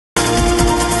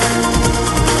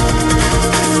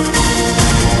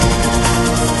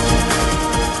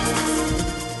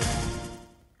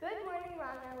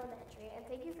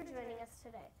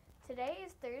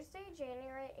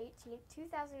February 18,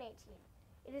 2018.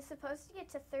 It is supposed to get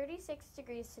to 36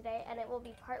 degrees today, and it will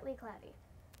be partly cloudy.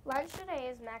 Lunch today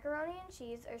is macaroni and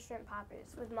cheese or shrimp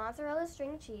poppers with mozzarella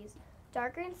string cheese,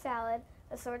 dark green salad,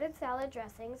 assorted salad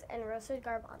dressings, and roasted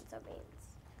garbanzo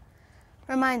beans.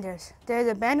 Reminders, there is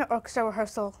a band and orchestra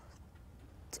rehearsal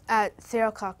at 3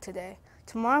 o'clock today.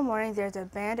 Tomorrow morning there is a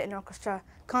band and orchestra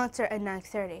concert at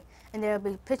 9:30, and there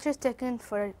will be pictures taken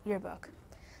for the yearbook.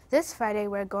 This Friday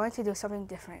we're going to do something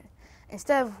different.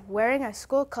 Instead of wearing our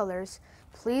school colors,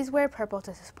 please wear purple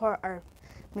to support our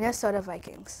Minnesota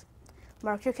Vikings.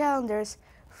 Mark your calendars.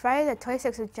 Friday the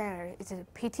 26th of January is a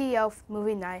PTO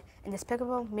movie night, and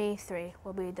Despicable Me 3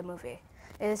 will be the movie.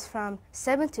 It is from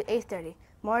 7 to 8:30.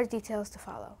 More details to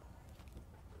follow.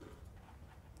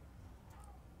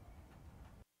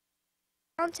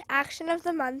 Action of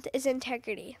the month is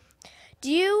integrity. Do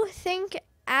you think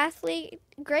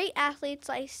great athletes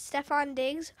like Stephon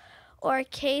Diggs or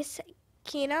Case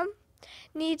Keenum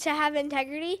need to have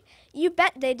integrity? You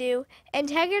bet they do.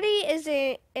 Integrity is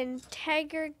an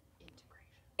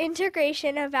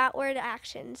integration of outward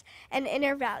actions and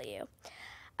inner value.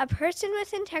 A person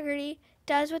with integrity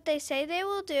does what they say they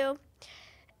will do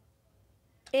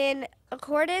in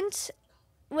accordance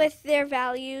with their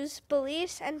values,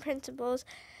 beliefs, and principles.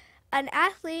 An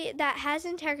athlete that has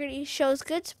integrity shows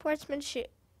good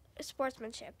sportsmanship.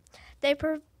 They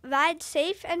provide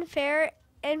safe and fair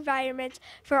environments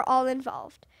for all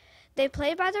involved. They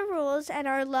play by the rules and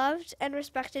are loved and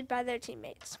respected by their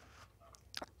teammates.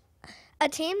 A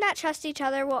team that trusts each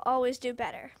other will always do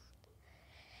better.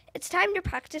 It's time to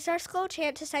practice our school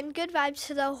chant to send good vibes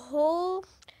to the whole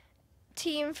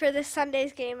team for this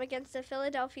Sunday's game against the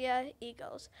Philadelphia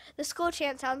Eagles. The school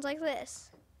chant sounds like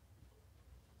this.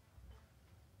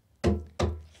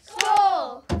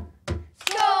 Skol!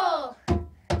 Skol!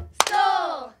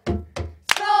 Skol!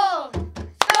 Skol!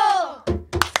 Skol!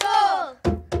 Skol!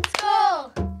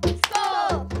 Skol!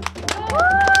 Skol! Woo!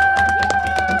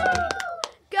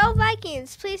 Go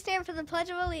Vikings! Please stand for the Pledge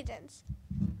of Allegiance.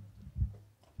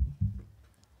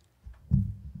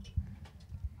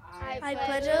 I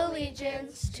pledge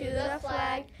allegiance to the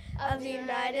flag of the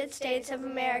United States of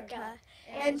America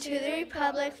and to the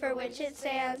republic for which it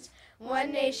stands,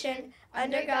 one nation,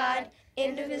 under God,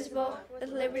 indivisible, with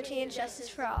liberty and justice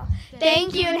for all.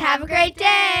 Thank you and have a great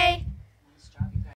day!